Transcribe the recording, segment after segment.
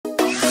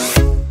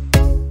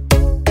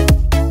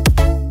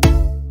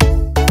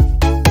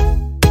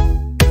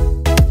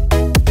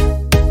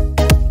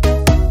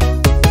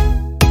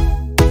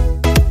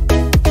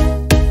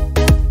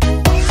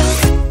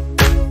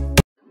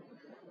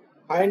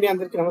Hi, Andy.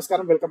 Andariki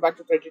Namaskaram. Welcome back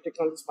to 30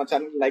 Technologies. My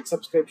channel, like,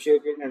 subscribe, share,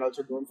 and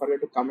also don't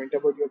forget to comment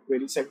about your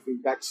queries and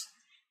feedbacks.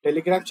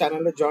 Telegram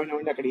channel లో join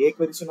అవ్వండి. అక్కడ ఏ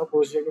queries ఉన్నా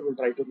post చేయండి. Will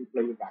try to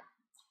reply you back.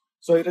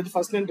 So ఈరోజు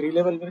first నేను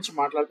రీలెవెల్ గురించి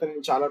మాట్లాడతాను.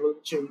 నేను చాలా రోజుల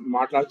నుంచి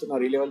మాట్లాడుతున్నా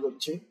రీలెవెల్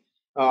గురించి.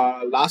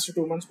 లాస్ట్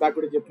 2 months బ్యాక్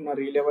కూడా చెప్తున్నా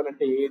రీలెవెల్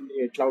అంటే ఏంది,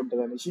 ఎట్లా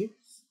ఉంటుంది అనేసి.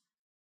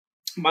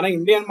 మన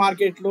ఇండియన్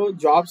మార్కెట్లో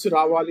జాబ్స్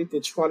రావాలి,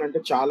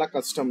 తెచ్చుకోవాలంటే చాలా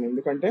కష్టం.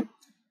 ఎందుకంటే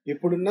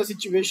ఇప్పుడున్న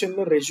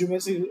సిచ్యువేషన్లో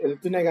రెజ్యూమేస్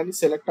వెళ్తున్నాయి కానీ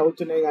సెలెక్ట్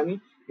అవుతున్నాయి కానీ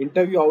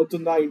ఇంటర్వ్యూ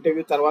అవుతుందా,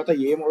 ఇంటర్వ్యూ తర్వాత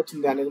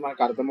ఏమవుతుంది అనేది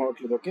మనకు అర్థం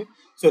అవ్వట్లేదు. ఓకే,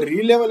 సో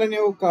రీలెవెల్ అనే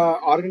ఒక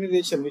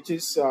ఆర్గనైజేషన్ విచ్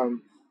ఇస్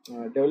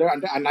డెవలప్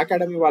అంటే అన్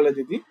అకాడమీ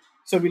వాళ్ళది ఇది.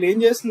 సో వీళ్ళు ఏం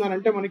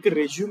చేస్తున్నారంటే మనకి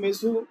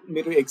రెజ్యూమేస్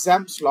మీరు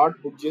ఎగ్జామ్ స్లాట్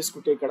బుక్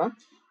చేసుకుంటే ఇక్కడ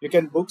you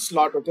can book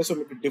slot. Okay, so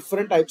మీకు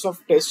డిఫరెంట్ టైప్స్ ఆఫ్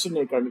టెస్ట్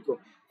ఉన్నాయి ఇక్కడ. మీకు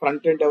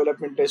front end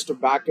development test,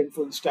 back end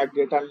full stock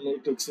data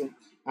analytics,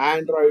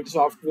 Android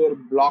software,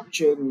 block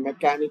chain,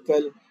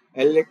 mechanical,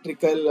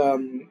 electrical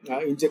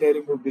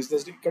engineering,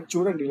 business. ఇక్కడ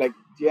చూడండి like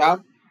you have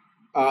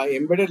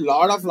embedded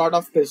lot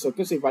of test.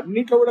 Okay, so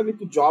ఇవన్నిట్లో కూడా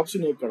మీకు jobs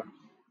ఉన్నాయి ఇక్కడ.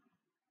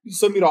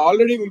 So మీరు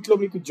ఆల్రెడీ వీటిలో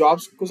మీకు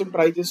జాబ్స్ కోసం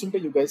ట్రై చేస్తుంటే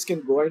you guys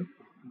can go and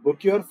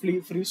book your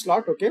free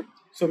slot. Okay,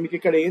 so మీకు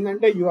ఇక్కడ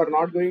ఏంటంటే you are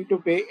not going to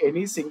pay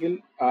any single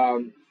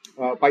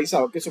Paisa.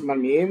 Okay, so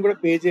మనం ఏం కూడా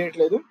పే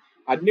చేయట్లేదు,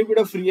 అన్ని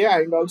కూడా ఫ్రీయే.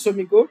 అండ్ ఆల్సో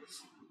మీకు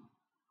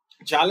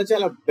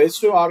చాలా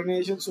బెస్ట్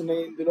ఆర్గనైజేషన్స్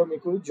ఉన్నాయి ఇందులో,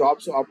 మీకు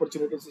జాబ్స్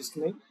ఆపర్చునిటీస్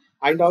ఇస్తున్నాయి.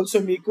 అండ్ ఆల్సో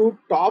మీకు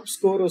టాప్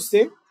స్కోర్ వస్తే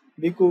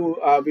మీకు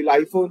వీళ్ళు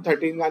iPhone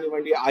 13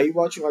 కానివ్వండి,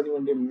 iWatch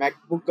కానివ్వండి,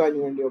 MacBook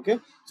కానివ్వండి. ఓకే,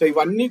 సో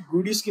ఇవన్నీ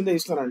గుడీస్ కింద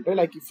ఇస్తున్నారంటే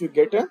like if you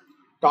get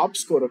top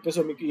score. Okay,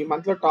 so మీకు ఈ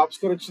మంత్లో టాప్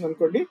స్కోర్ వచ్చింది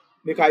అనుకోండి,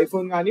 మీకు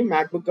iPhone కానీ,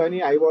 MacBook కానీ,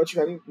 iWatch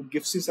కానీ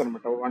గిఫ్ట్స్ ఇస్తారు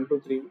అనమాట. 1 2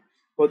 3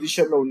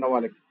 పొజిషన్లో ఉన్న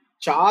వాళ్ళకి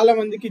చాలా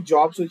మందికి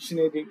జాబ్స్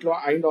వచ్చినాయి దీంట్లో.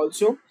 అండ్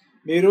ఆల్సో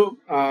మీరు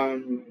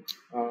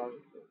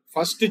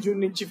 1st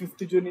June నుంచి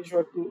 5th June నుంచి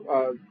వరకు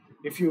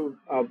if you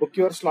book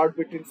your slot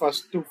between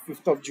 1st to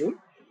 5th of June,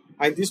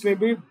 and this may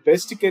be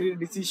best career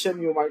decision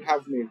you might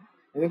have made.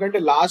 ఎందుకంటే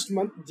last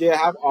month they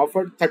have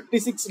offered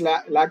 36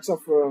 lakhs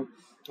of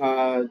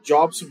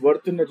jobs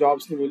worth ఉన్న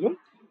జాబ్స్ని వీళ్ళు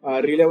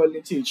రీలెవెల్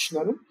నుంచి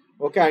ఇచ్చినారు.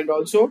 Okay, and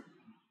also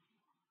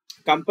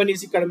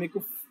companies ఇక్కడ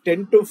మీకు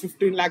 10 to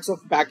 15 lakhs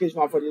of package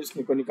offer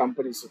చేస్తున్నాయి కొన్ని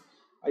companies.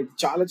 అది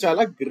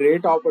చాలా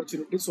great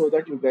opportunity. So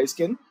that you guys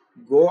can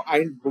go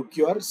and book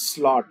your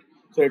slot.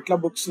 So ఎట్లా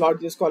బుక్ స్లాట్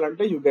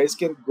చేసుకోవాలంటే you guys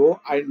can go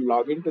and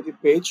login to the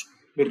page.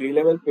 మీరు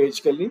రీలెవెల్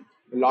పేజ్కి వెళ్ళి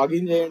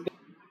లాగిన్ చేయండి.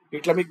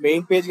 ఇట్లా మీకు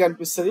మెయిన్ పేజ్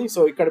కనిపిస్తుంది. సో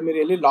ఇక్కడ మీరు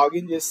వెళ్ళి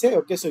లాగిన్ చేస్తే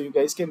okay, so you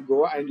guys can go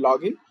and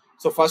login.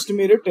 So first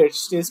మీరు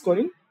టెస్ట్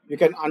చేసుకొని you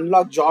can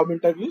unlock job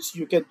interviews,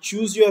 you can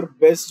choose your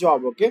best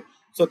job. Okay,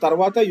 so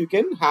తర్వాత you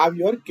can have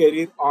your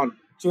career on.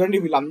 చూడండి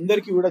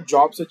వీళ్ళందరికీ కూడా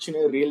jobs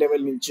వచ్చినాయి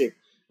రీలెవెల్ నుంచే.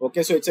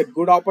 Okay, so it's a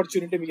good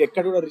opportunity. మీకు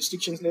ఎక్కడ కూడా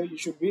రిస్ట్రిక్షన్స్ లేవు. You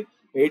should be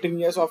 18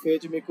 years of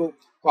age. మీకు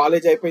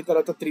కాలేజ్ అయిపోయిన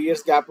తర్వాత 3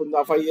 years గ్యాప్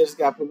ఉందా, 5 years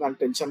గ్యాప్ ఉందా అని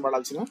టెన్షన్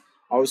పడాల్సిన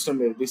అవసరం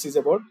లేదు. This is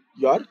about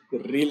your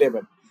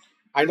రీలెవెల్.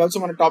 And also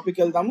మన టాపిక్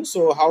వెళ్దాము.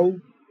 సో హౌ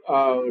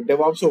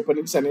డెవాప్స్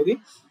ఓపెనింగ్స్ అనేది.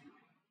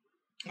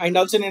 అండ్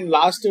ఆల్సో నేను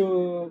లాస్ట్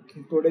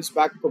 2 days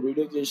బ్యాక్ ఒక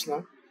వీడియో చేసిన,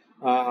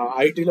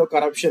 ఐటీలో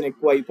కరప్షన్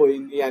ఎక్కువ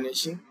అయిపోయింది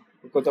అనేసి.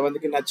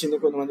 కొంతమందికి నచ్చింది,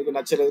 కొంతమందికి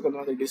నచ్చలేదు,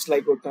 కొంతమంది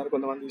డిస్లైక్ కొట్టినారు,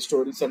 కొంతమంది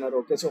స్టోరీస్ అన్నారు.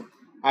 Okay, so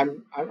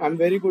I'm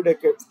very good.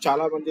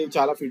 చాలా మంది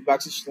చాలా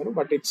ఫీడ్బ్యాక్స్ ఇచ్చినారు,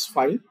 బట్ ఇట్స్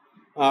ఫైన్.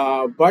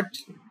 బట్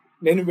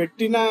నేను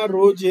పెట్టిన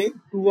రోజే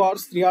 2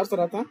 hours 3 hours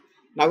తర్వాత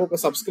నాకు ఒక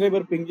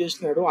సబ్స్క్రైబర్ పింగ్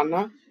చేసినాడు, అన్న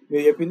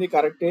మీరు చెప్పింది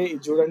కరెక్టే,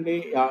 ఇది చూడండి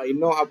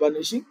ఇన్నో హబ్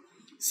అనేసి.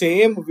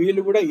 సేమ్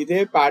వీళ్ళు కూడా ఇదే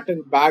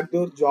ప్యాటర్న్, బ్యాక్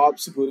డోర్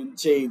జాబ్స్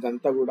గురించే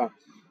ఇదంతా కూడా.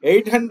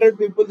 800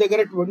 people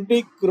దగ్గర 20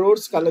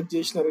 crores కలెక్ట్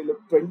చేసినారు వీళ్ళు.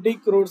 20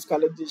 crores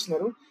కలెక్ట్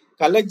చేసినారు.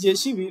 కలెక్ట్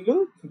చేసి వీళ్ళు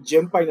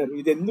జంప్ అయినారు.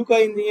 ఇది ఎందుకు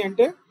అయింది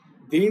అంటే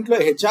దీంట్లో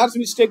హెచ్ఆర్స్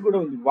మిస్టేక్ కూడా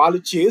ఉంది.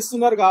 వాళ్ళు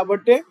చేస్తున్నారు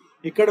కాబట్టే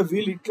ఇక్కడ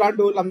వీళ్ళు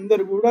ఇట్లాంటి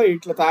వాళ్ళందరూ కూడా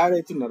ఇట్లా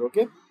తయారవుతున్నారు.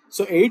 ఓకే,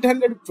 సో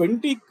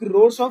 820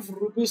 crores ఆఫ్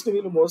రూపీస్ని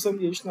వీళ్ళు మోసం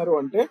చేసినారు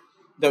అంటే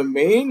the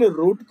main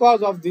root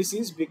cause of this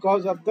is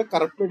because of the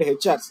corrupted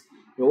HRs.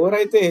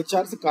 ఎవరైతే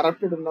హెచ్ఆర్స్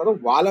కరప్టెడ్ ఉన్నారో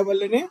వాళ్ళ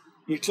వల్లనే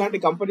ఇట్లాంటి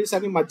కంపెనీస్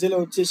అన్ని మధ్యలో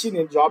వచ్చేసి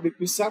నేను జాబ్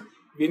ఇప్పిస్తా,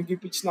 వీనికి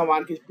ఇప్పించిన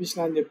వానికి ఇప్పించిన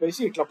అని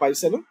చెప్పేసి ఇట్లా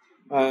పైసలు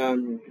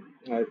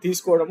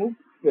తీసుకోవడము,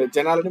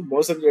 జనాలను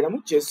మోసం చేయడము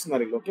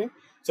చేస్తున్నారు వీళ్ళు. ఓకే,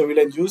 సో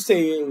వీళ్ళని చూస్తే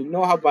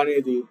ఇన్నో హబ్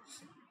అనేది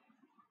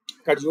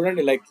ఇక్కడ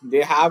చూడండి లైక్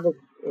దే హ్యావ్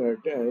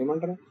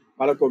ఏమంటారు,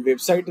 వాళ్ళకు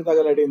website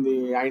తగలడింది.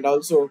 And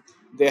also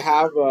they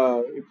have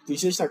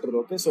తీసేసినట్టు.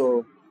 Okay, so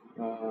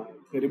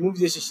remove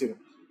చేసేసారు.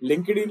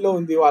 లింక్డ్ఇన్లో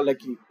ఉంది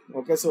వాళ్ళకి.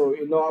 ఓకే, సో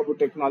ఇన్నో హబ్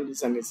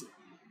టెక్నాలజీస్ అనేసి.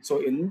 సో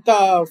ఎంత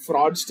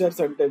ఫ్రాడ్స్టర్స్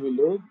అంటే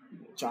వీళ్ళు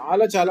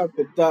చాలా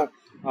పెద్ద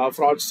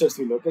ఫ్రాడ్స్టర్స్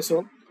వీళ్ళు. ఓకే, సో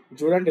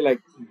చూడండి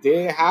లైక్ దే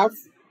హ్యావ్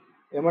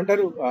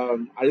ఏమంటారు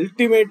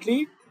అల్టిమేట్లీ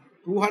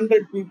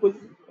 200 people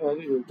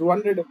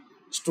 200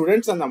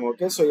 స్టూడెంట్స్ అన్నాము.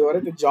 ఓకే, సో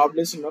ఎవరైతే జాబ్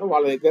లెస్ ఉన్నారో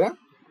వాళ్ళ దగ్గర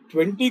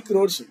 20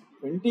 crores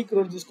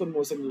తీసుకొని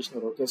మోసం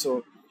చేసినారు. ఓకే, సో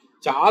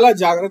చాలా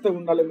జాగ్రత్తగా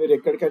ఉండాలి మీరు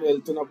ఎక్కడికైనా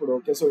వెళ్తున్నప్పుడు.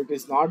 Okay, so it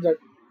is not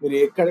that మీరు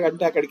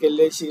ఎక్కడికంటే అక్కడికి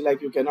వెళ్ళేసి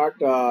లైక్ యూ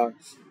కెనాట్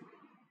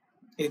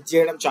ఇది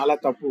చేయడం చాలా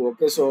తప్పు.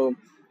 ఓకే, సో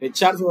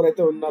హెచ్ఆర్స్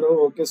ఎవరైతే ఉన్నారో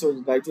ఓకే, సో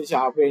దయచేసి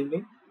ఆపేయండి,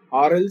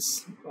 ఆర్ఎల్స్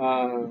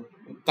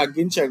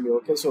తగ్గించండి.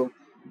 ఓకే, సో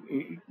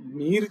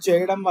మీరు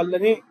చేయడం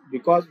వల్లనే,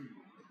 బికాజ్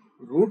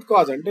రూట్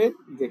కాజ్ అంటే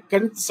ఇది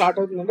ఎక్కడి నుంచి స్టార్ట్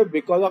అవుతుందంటే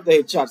బికాజ్ ఆఫ్ ద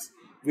హెచ్ఆర్స్.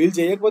 వీళ్ళు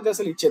చేయకపోతే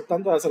అసలు ఈ చెత్త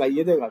అంతా అసలు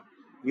అయ్యేదే కాదు.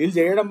 వీళ్ళు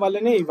చేయడం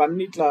వల్లనే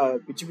ఇవన్నీ ఇట్లా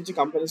పిచ్చి పిచ్చి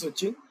కంపెనీస్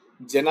వచ్చి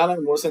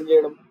జనాలను మోసం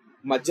చేయడం,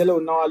 మధ్యలో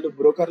ఉన్న వాళ్ళు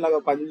బ్రోకర్ లాగా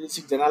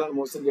పనిచేసి జనాలను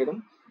మోసం చేయడం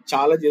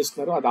చాలా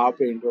చేస్తున్నారు. అది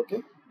ఆపేయండి. Okay,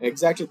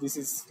 exactly this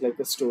is like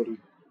a story.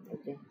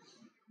 Okay,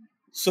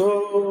 so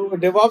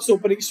DevOps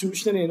openings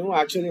చూసిన నేను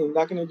యాక్చువల్లీ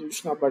ఇందాకనే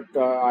చూసిన, but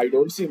I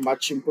don't see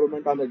much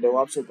improvement on the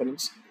DevOps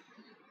openings.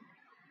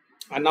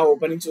 అన్న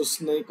ఓపెనింగ్స్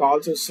వస్తున్నాయి,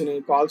 కాల్స్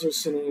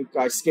వస్తున్నాయి,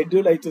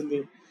 స్కెడ్యూల్ అవుతుంది.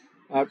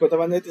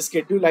 కొంతమంది అయితే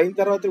స్కెడ్యూల్ అయిన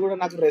తర్వాత కూడా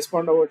నాకు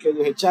రెస్పాండ్ అవ్వట్లేదు,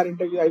 హెచ్ఆర్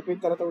ఇంటర్వ్యూ అయిపోయిన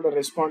తర్వాత కూడా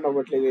రెస్పాండ్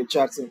అవ్వట్లేదు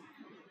హెచ్ఆర్స్.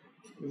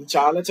 ఇది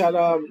చాలా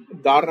చాలా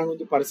దారుణంగా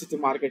ఉంది పరిస్థితి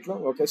మార్కెట్లో.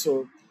 ఓకే, సో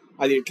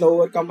అది ఎట్లా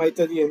ఓవర్కమ్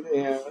అవుతుంది,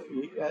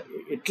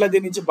 ఎట్లా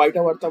దీని నుంచి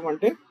బయటపడతాం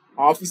అంటే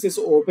ఆఫీసెస్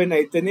ఓపెన్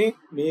అయితేనే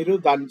మీరు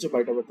దాని నుంచి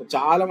బయటపడతారు.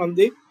 చాలా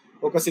మంది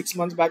ఒక 6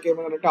 months బ్యాక్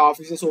ఏమన్నారంటే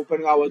ఆఫీసెస్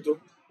ఓపెన్ కావద్దు,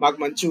 మాకు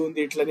మంచిగా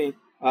ఉంది ఇట్లని,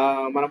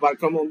 మనం వర్క్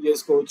ఫ్రమ్ హోమ్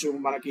చేసుకోవచ్చు,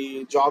 మనకి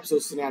జాబ్స్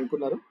వస్తున్నాయి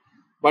అనుకున్నారు.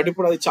 బట్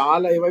ఇప్పుడు అది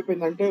చాలా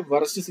ఏమైపోయిందంటే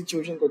వరస్ట్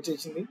సిచ్యువేషన్కి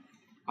వచ్చేసింది.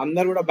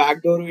 అందరు కూడా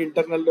back door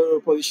internal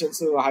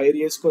positions hire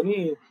చేసుకొని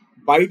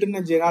బయట ఉన్న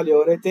జనాలు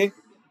ఎవరైతే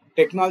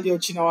టెక్నాలజీ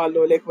వచ్చిన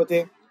వాళ్ళు లేకపోతే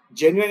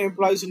జెన్యున్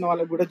ఎంప్లాయీస్ ఉన్న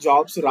వాళ్ళకి కూడా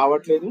జాబ్స్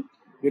రావట్లేదు.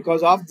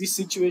 Because of this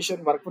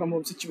situation, work from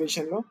home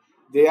సిచ్యువేషన్లో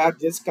they are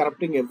just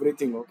corrupting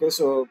everything. Okay,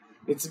 so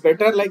it's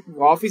better like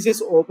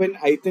offices open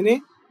అయితేనే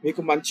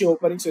మీకు మంచి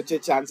ఓపెనింగ్స్ వచ్చే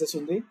ఛాన్సెస్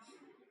ఉంది.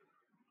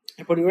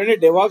 ఇప్పుడు చూడండి,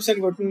 డెవాప్స్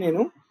అని కొట్టిన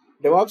నేను,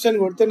 డెవాప్స్ అని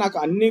కొడితే నాకు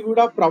అన్ని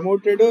కూడా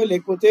ప్రమోటెడ్,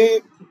 లేకపోతే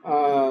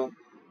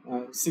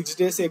 6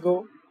 days ఎగో,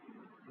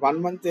 1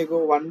 month ఎగో,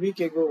 1 week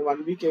ఎగో,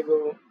 1 week ఎగో,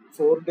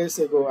 4 days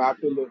ఎగో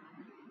యాపిల్,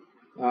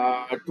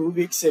 2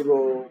 weeks ఎగో.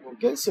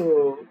 Okay, so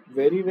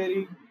very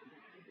very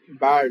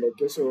bad.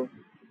 Okay, so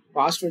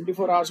past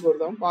 24 hours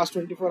కొడదాం. పాస్ట్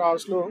 24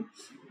 hours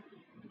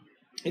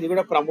ఇది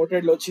కూడా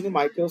ప్రమోటెడ్లో వచ్చింది.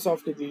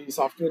 మైక్రోసాఫ్ట్ ఇది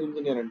సాఫ్ట్వేర్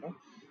ఇంజనీర్ అంట,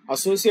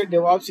 అసోసియేట్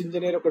డెవాప్స్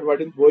ఇంజనీర్ ఒకటి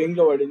పడింది,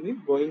 బోయింగ్లో పడింది,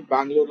 బోయింగ్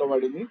బెంగళూరులో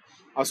పడింది,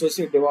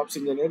 associate DevOps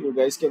engineer. You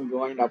guys can go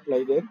and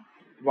apply there.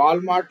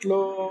 వాల్మార్ట్లో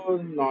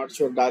not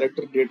sure,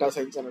 director data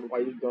science అన్నాడు,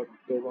 Y dot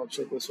DevOps.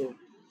 Okay, so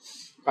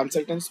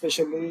consultant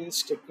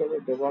specialist ఇక్కడ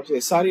డెవాప్స్.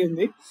 ఎస్ఆర్ఈ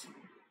ఉంది,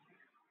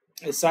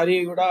 ఎస్ఆర్ఈ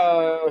కూడా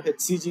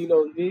హెచ్సిజిలో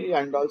ఉంది,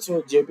 అండ్ ఆల్సో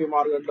జేపీ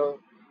మార్గన్లో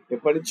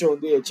ఎప్పటి నుంచో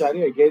ఉంది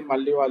హెచ్ఆర్ఈ. అగైన్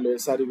మళ్ళీ వాళ్ళు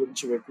ఎస్ఆర్ఈ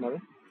గురించి పెట్టినారు.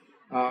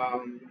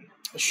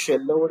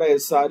 షెల్లో కూడా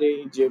SRE,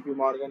 JP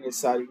Morgan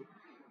SRE.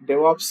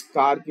 DevOps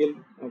Kargil.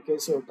 Okay,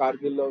 so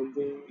కార్గిల్లో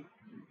ఉంది.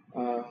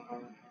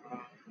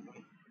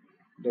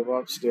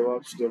 డెవాప్స్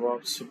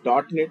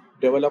 .NET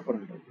డెవలపర్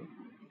ఉంటుంది.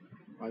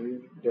 అది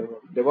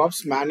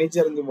డెవాప్స్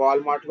మేనేజర్ ఉంది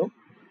వాల్మార్ట్లో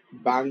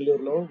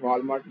బెంగళూరులో,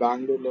 వాల్మార్ట్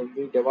బెంగళూరులో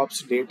ఉంది.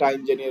 డెవాప్స్ డేటా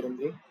ఇంజనీర్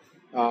ఉంది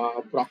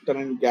ప్రాక్టర్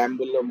అండ్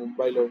గ్యాంబుల్లో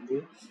ముంబైలో ఉంది.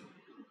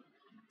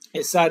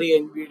 SRE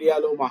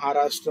ఎన్విడియాలో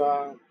Maharashtra,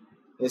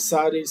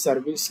 SRE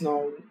service now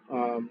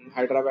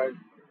Hyderabad.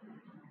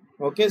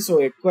 Okay, so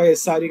ఎక్కువ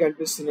ఎస్ఆర్ఈ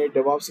కనిపిస్తున్నాయి,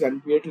 డెవాప్స్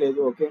కనిపించట్లేదు.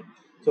 ఓకే,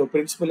 సో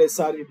ప్రిన్సిపల్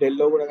ఎస్ఆర్ఈ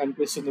డెల్లో కూడా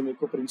కనిపిస్తుంది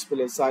మీకు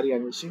ప్రిన్సిపల్ ఎస్ఆర్ఈ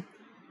అనేసి.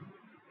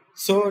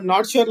 So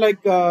not sure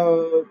like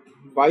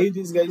why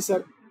these guys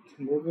are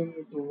moving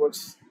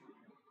towards.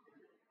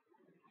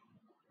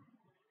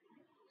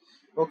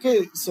 Okay,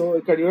 so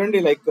ఇక్కడ చూడండి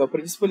లైక్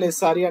ప్రిన్సిపల్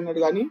ఎస్ఆర్ఈ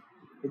అన్నాడు, కానీ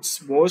ఇట్స్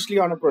మోస్ట్లీ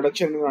ఆన్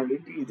ప్రొడక్షన్.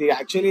 ఇది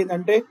యాక్చువల్లీ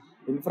ఏంటంటే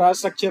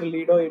ఇన్ఫ్రాస్ట్రక్చర్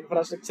లీడో,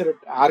 ఇన్ఫ్రాస్ట్రక్చర్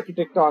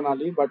ఆర్కిటెక్ట్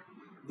అనాలి, but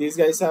these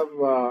guys have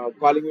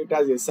calling it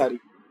as SRE.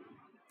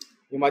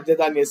 ఈ మధ్య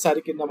దాన్ని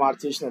ఎస్ఆర్ఈ కింద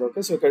మార్చేసినారు.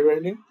 ఓకే, సో ఇక్కడ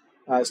చూడండి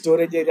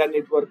storage area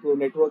network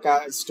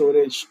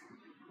storage.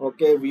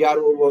 Okay,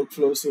 VRO work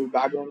flows,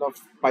 background of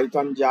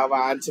Python, Java,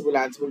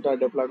 Ansible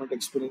deployment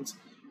experience.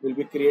 Will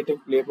be creating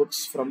playbooks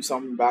from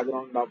some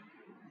background up,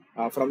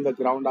 from the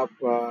ground up,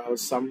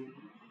 some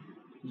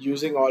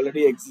using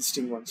already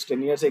existing ones.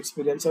 10 years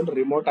experience on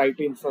remote IT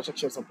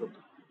infrastructure support.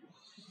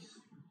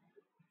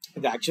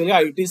 ఇది actually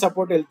IT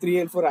support, L3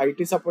 L4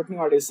 IT సపోర్ట్ని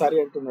వాడు SRE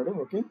అంటున్నాడు.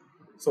 Okay,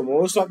 so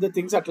most of the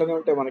things అట్లనే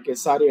ఉంటాయి మనకి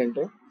SRE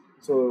అంటే.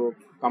 So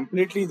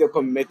completely ఇది ఒక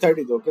మెథడ్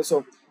ఇది. ఓకే, సో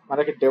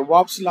మనకి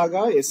డెవాప్స్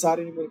లాగా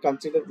ఎస్ఆర్ఈని మీరు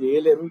కన్సిడర్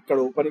చేయలేరు ఇక్కడ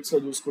ఓపెనింగ్స్లో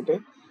చూసుకుంటే.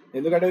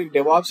 ఎందుకంటే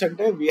డెవాప్స్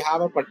అంటే we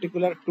have a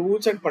particular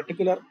tools and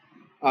particular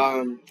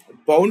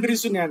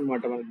boundaries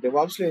ఉన్నాయన్నమాట. మనకి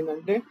డెవాప్స్లో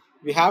ఏంటంటే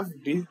వీ హ్యావ్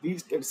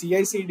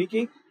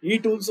సిఐసిడికి ఈ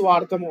టూల్స్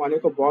వాడతాము అనే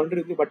ఒక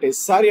బౌండరీ ఉంది. బట్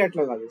ఎస్ఆర్ఈ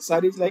అట్లా కాదు.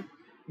 ఎస్ఆర్ఈ ఇస్ లైక్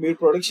మీరు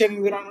ప్రొడక్షన్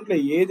ఎన్విరాన్మెంట్లో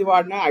ఏది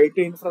వాడినా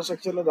ఐటీ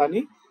ఇన్ఫ్రాస్ట్రక్చర్లో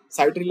దాన్ని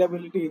సైట్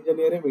రిలయబిలిటీ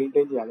ఇంజనీరే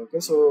మెయింటైన్ చేయాలి. ఓకే,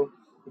 సో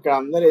ఇక్కడ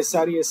అందరు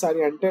ఎస్ఆర్ఈ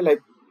అంటే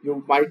like you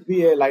might be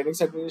A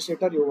Linux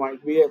administrator, you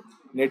might be A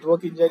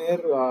network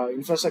engineer,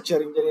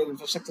 infrastructure engineer,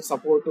 infrastructure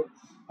support,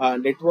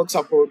 network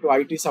support,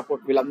 IT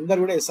support, వీళ్ళందరూ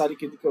కూడా ఎస్ఆర్ఈ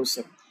కిందకి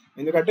వస్తారు.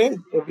 ఎందుకంటే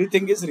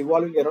everything is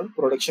revolving around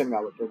production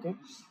కాబట్టి. Okay,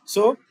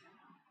 so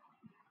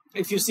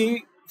if you see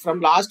from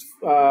last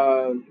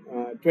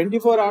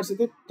 24 hours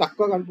అయితే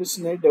తక్కువ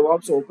కనిపిస్తున్నాయి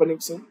DevOps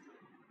openings.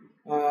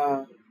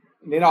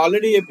 నేను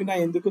ఆల్రెడీ చెప్పిన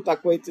ఎందుకు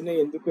తక్కువ అవుతున్నాయి,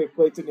 ఎందుకు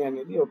ఎక్కువ అవుతున్నాయి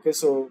అనేది. Okay,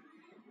 so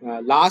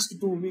last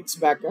 2 weeks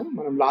back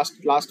మనం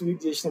లాస్ట్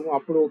వీక్ చేసినాము,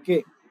 అప్పుడు ఓకే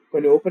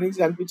కొన్ని ఓపెనింగ్స్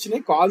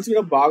కనిపించినాయి, కాల్స్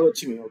కూడా బాగా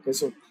వచ్చినాయి. Okay,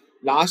 so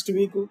last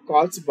week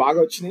calls బాగా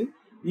వచ్చినాయి.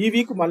 ఈ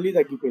వీక్ మళ్ళీ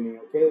తగ్గిపోయినాయి.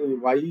 ఓకే,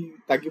 వై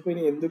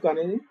తగ్గిపోయినాయి ఎందుకు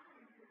అనేది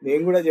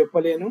నేను కూడా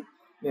చెప్పలేను.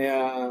 ఆ,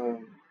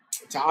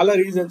 చాలా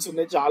రీజన్స్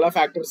ఉన్నాయి, చాలా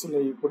ఫ్యాక్టర్స్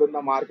ఉన్నాయి ఇప్పుడున్న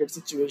మార్కెట్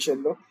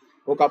సిచ్యువేషన్లో.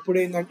 ఒకప్పుడు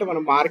ఏంటంటే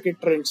మనం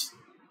market trends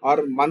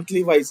or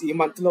monthly wise ఈ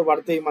మంత్లో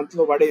పడితే ఈ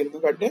మంత్లో పడే,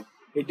 ఎందుకంటే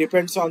it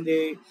depends on the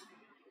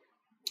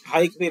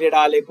hike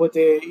పీరియడా,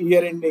 లేకపోతే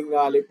ఇయర్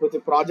ఎండింగా, లేకపోతే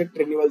ప్రాజెక్ట్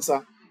రెన్యువల్సా,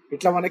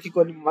 ఇట్లా మనకి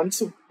కొన్ని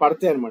మంత్స్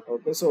పడతాయి అనమాట.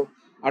 ఓకే, సో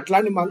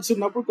అట్లాంటి మంత్స్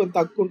ఉన్నప్పుడు కొంత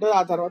తక్కువ ఉంటుంది,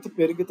 ఆ తర్వాత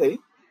పెరుగుతాయి.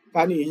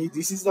 కానీ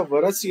this is the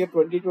worst year.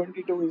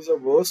 2022 is the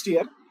worst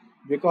year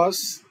because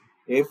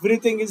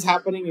everything is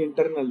happening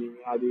internally.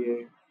 అది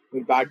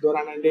మీరు బ్యాక్ డోర్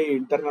అనండి,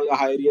 ఇంటర్నల్గా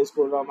హైర్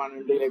చేసుకోవడం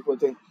అనండి,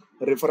 లేకపోతే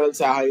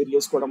రిఫరల్స్ హైర్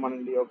చేసుకోవడం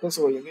అనండి. ఓకే,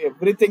 సో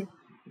ఎవ్రీథింగ్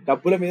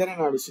డబ్బుల మీదనే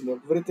నడుస్తుంది.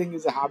 Everything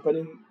is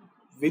happening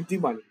with the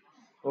money.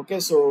 Okay,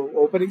 so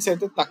openings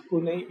అయితే తక్కువ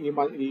ఉన్నాయి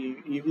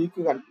ఈ వీక్,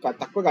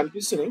 తక్కువ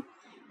కనిపిస్తున్నాయి.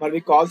 మరి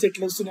మీ కాల్స్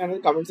ఎట్లా వస్తున్నాయి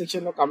అనేది కమెంట్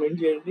సెక్షన్లో కమెంట్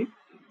చేయండి.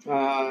 ఆ,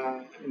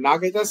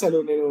 నాకైతే అసలు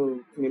నేను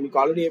మీకు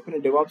ఆల్రెడీ చెప్పిన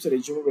డెవాప్స్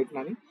రెజ్యూమ్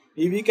పెట్టినాను.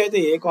 ఈ వీక్ అయితే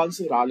ఏ కాల్స్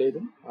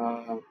రాలేదు.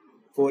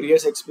 4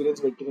 years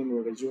ఎక్స్పీరియన్స్ పెట్టి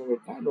నేను రెజ్యూమ్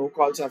పెట్టినా. No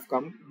calls have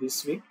come this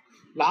week.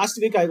 Last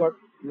week I got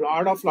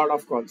lot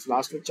of calls.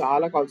 Last week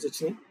చాలా కాల్స్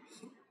వచ్చినాయి.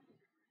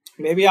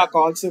 మేబీ ఆ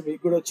కాల్స్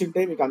మీకు కూడా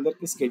వచ్చింటే మీకు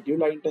అందరికి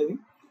స్కెడ్యూల్ అయి ఉంటుంది.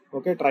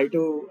 Okay, try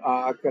to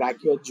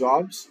crack your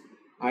jobs.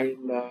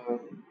 And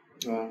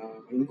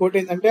ఇంకోటి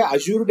ఏంటంటే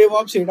అజూర్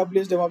డెవాప్స్,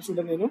 ఏడబ్ల్యూఎస్ డెవాప్స్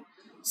కూడా నేను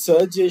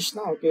సర్చ్ చేసిన.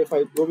 Okay, if I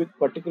go with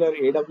particular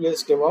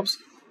AWS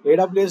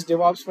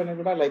DevOps పైన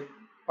కూడా లైక్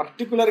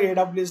పర్టికులర్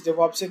ఏడబ్ల్యూఎస్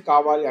డెవాప్సే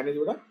కావాలి అనేది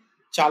కూడా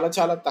చాలా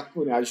చాలా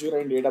తక్కువ అజూర్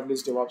అండ్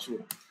ఏడబ్ల్యూఎస్ డెవాప్స్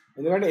కూడా.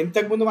 ఎందుకంటే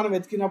ఇంతకుముందు మనం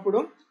వెతికినప్పుడు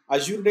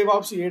అజూర్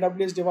డెవాప్స్,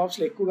 ఏడబ్ల్యూఎస్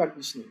డెవాప్స్లో ఎక్కువ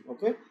కనిపించినాయి.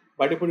 ఓకే,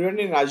 బట్ ఇప్పుడు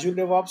నేను అజూర్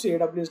డెవాప్స్,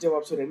 ఏడబ్ల్యూఎస్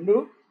డెవాప్స్ రెండు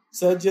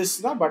సర్చ్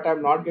చేస్తున్నా, but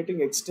I'm not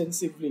getting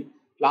extensively.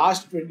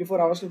 Last 24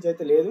 hours నుంచి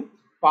అయితే లేదు.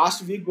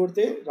 పాస్ట్ వీక్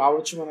కొడితే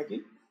రావచ్చు మనకి.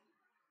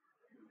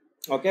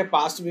 ఓకే,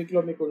 పాస్ట్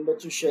వీక్లో మీకు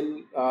ఉండొచ్చు షెల్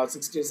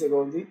 6 days ago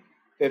ఉంది,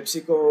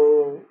 పెప్సికో.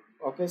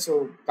 ఓకే, సో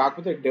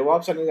కాకపోతే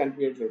డెవాప్స్ అనేది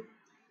కనిపించట్లేదు.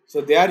 So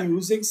they are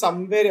using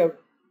somewhere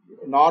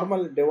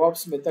normal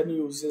DevOps మెథడ్ని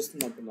use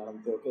చేస్తున్నట్టున్నారు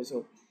అంతే. ఓకే, సో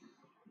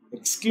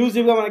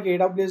ఎక్స్క్లూజివ్గా మనకి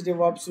ఏడబ్ల్యూఎస్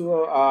డెవాప్స్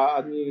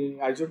అది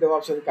అజూర్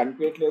డెవాప్స్ అది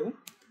కనిపించట్లేదు.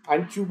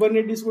 అండ్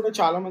క్యూబర్నెటీస్ కూడా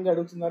చాలా మంది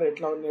అడుగుతున్నారు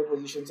ఎట్లా ఉన్నాయి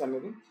పొజిషన్స్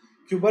అనేది.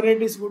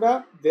 క్యూబర్నెటీస్ కూడా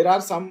there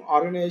are some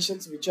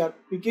organisations which are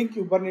picking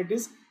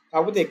Kubernetes.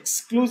 కాకపోతే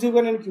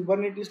ఎక్స్క్లూజివ్గా నేను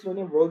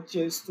క్యూబర్నెటీస్లోనే వర్క్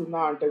చేస్తున్నా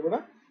అంటే కూడా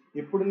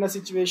ఇప్పుడున్న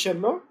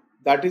సిచ్యువేషన్లో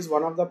that is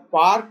one of the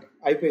part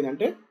అయిపోయింది.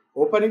 అంటే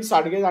ఓపెనింగ్స్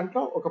అడిగే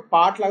దాంట్లో ఒక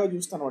పార్ట్ లాగా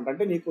చూస్తాను అనమాట.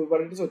 అంటే నీకు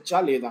క్యూబర్నెటీస్ వచ్చా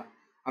లేదా,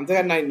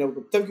 అంతేగాని నేను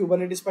మొత్తం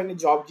క్యూబర్నెటీస్ పైన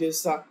జాబ్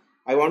చేస్తా,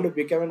 I want to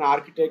become an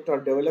architect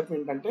are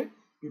development అంటే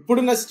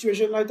ఇప్పుడున్న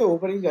సిచ్యువేషన్లో అయితే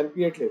ఓపెనింగ్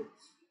కనిపించట్లేదు.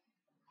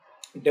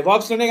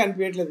 డెవాప్స్లోనే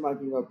కనిపించట్లేదు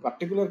మనకి. ఇంకా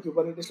పర్టికులర్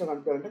క్యూబర్నెటీస్లో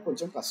కనిపించాలంటే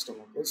కొంచెం కష్టం.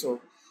 ఓకే, సో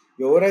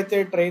ఎవరైతే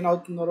ట్రైన్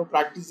అవుతున్నారో,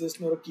 ప్రాక్టీస్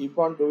చేస్తున్నారో, keep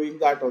on doing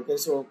that. Okay,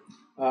 so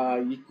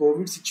ఈ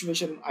కోవిడ్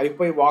సిచ్యువేషన్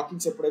అయిపోయి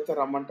వాకింగ్స్ ఎప్పుడైతే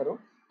రమ్మంటారో,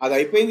 అది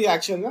అయిపోయింది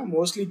యాక్చువల్గా.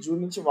 మోస్ట్లీ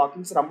జూన్ నుంచి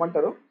వాకింగ్స్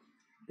రమ్మంటారు.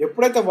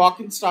 ఎప్పుడైతే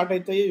వాకింగ్ స్టార్ట్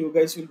అవుతాయి you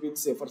guys will be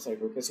in safer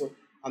side. Okay, so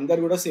అందరు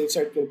కూడా సేఫ్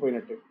సైడ్కి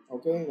వెళ్ళిపోయినట్టే.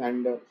 ఓకే,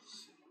 అండ్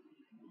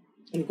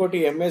ఇంకోటి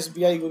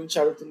ఎంఎస్బిఐ గురించి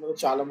అడుగుతున్నారు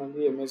చాలా మంది.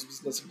 ఎంఎస్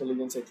బిజినెస్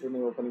ఇంటెలిజెన్స్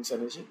ఎట్లున్నాయి ఓపెనింగ్స్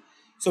అనేసి.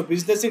 సో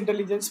బిజినెస్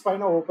ఇంటెలిజెన్స్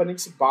పైన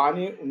ఓపెనింగ్స్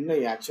బాగానే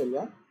ఉన్నాయి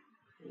యాక్చువల్గా.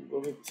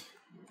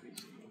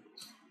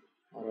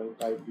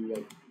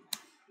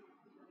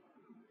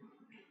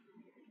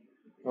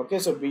 Okay,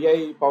 so BI,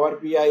 power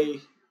BI,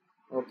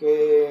 okay,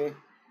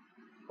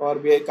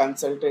 power BI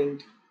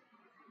consultant,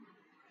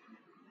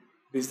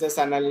 business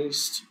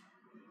analyst,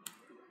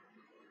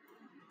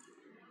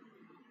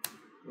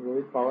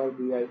 power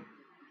BI.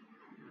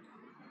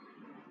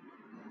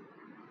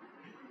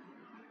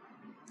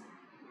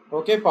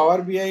 Okay,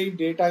 power BI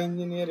data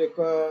engineer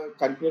ఎక్కువ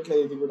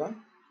కనిపించట్లేదు. ఇది కూడా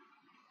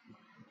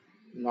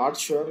not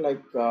sure.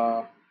 Like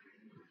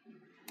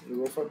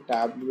go for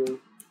tableau.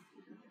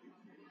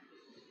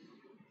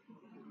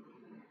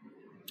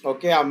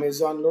 Okay,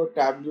 అమెజాన్లో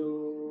Tableau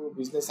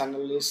business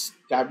analyst,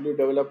 Tableau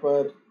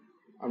developer,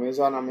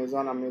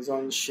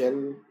 Amazon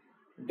shell,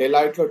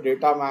 డెలాయిట్లో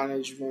data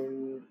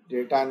management,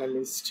 data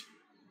analyst.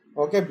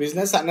 Okay,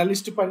 business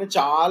analyst పైన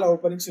చాలా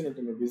openings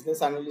ఉన్నట్టుంది.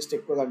 Business analyst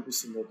ఎక్కువ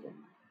కనిపిస్తుంది. Okay,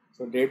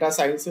 so data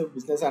science,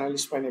 business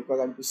analyst పైన ఎక్కువ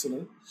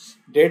కనిపిస్తున్నాయి.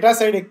 డేటా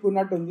సైడ్ ఎక్కువ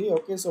ఉన్నట్టుంది.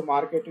 ఓకే, సో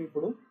మార్కెట్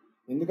ఇప్పుడు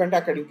ఎందుకంటే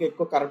అక్కడ ఇంకా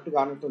ఎక్కువ కరెక్ట్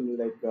కానట్టుంది.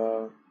 లైక్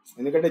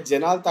ఎందుకంటే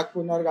జనాలు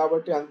తక్కువ ఉన్నారు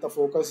కాబట్టి అంత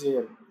ఫోకస్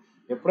చేయరు.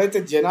 ఎప్పుడైతే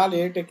జనాలు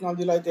ఏ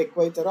టెక్నాలజీలో అయితే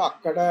ఎక్కువ అవుతారో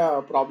అక్కడ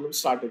ప్రాబ్లమ్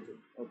స్టార్ట్ అవుతుంది.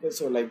 Okay,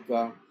 so like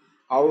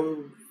how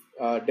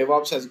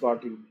DevOps Hess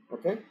got in.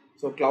 Okay,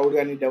 so cloud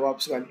కానీ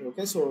డెవాప్స్ కానీ.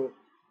 Okay, so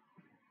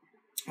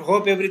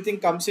hope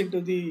everything comes in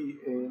to the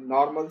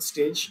normal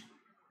stage.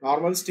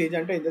 Normal stage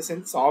అంటే in the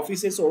sense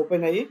offices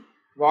open అయ్యి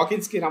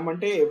వాకిన్స్కి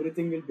రమ్మంటే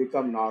everything will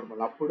become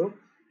normal. అప్పుడు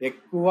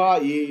ఎక్కువ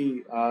ఈ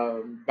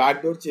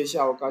back door చేసే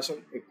అవకాశం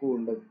ఎక్కువ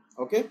ఉండదు.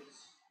 Okay,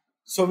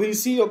 so will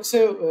see.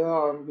 ఒకసారి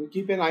will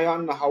keep N I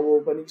on how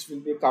openings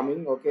will be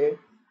coming. Okay,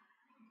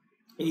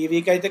 ఈ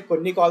వీక్ అయితే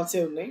కొన్ని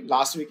కాల్సే ఉన్నాయి.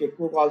 లాస్ట్ వీక్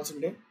ఎక్కువ కాల్స్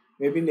ఉండే.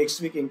 మేబీ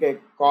నెక్స్ట్ వీక్ ఇంకా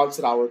కాల్స్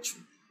రావచ్చు.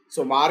 సో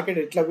మార్కెట్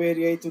ఎట్లా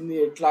వేరీ అవుతుంది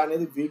ఎట్లా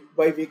అనేది వీక్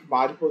బై వీక్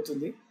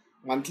మారిపోతుంది.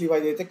 మంత్లీ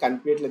వైజ్ అయితే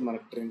కనిపించట్లేదు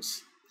మనకు trends.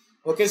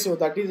 Okay, so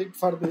that is it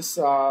for this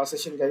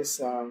session, guys.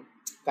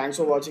 Thanks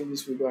for watching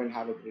this video and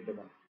have a great day.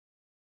 Bye.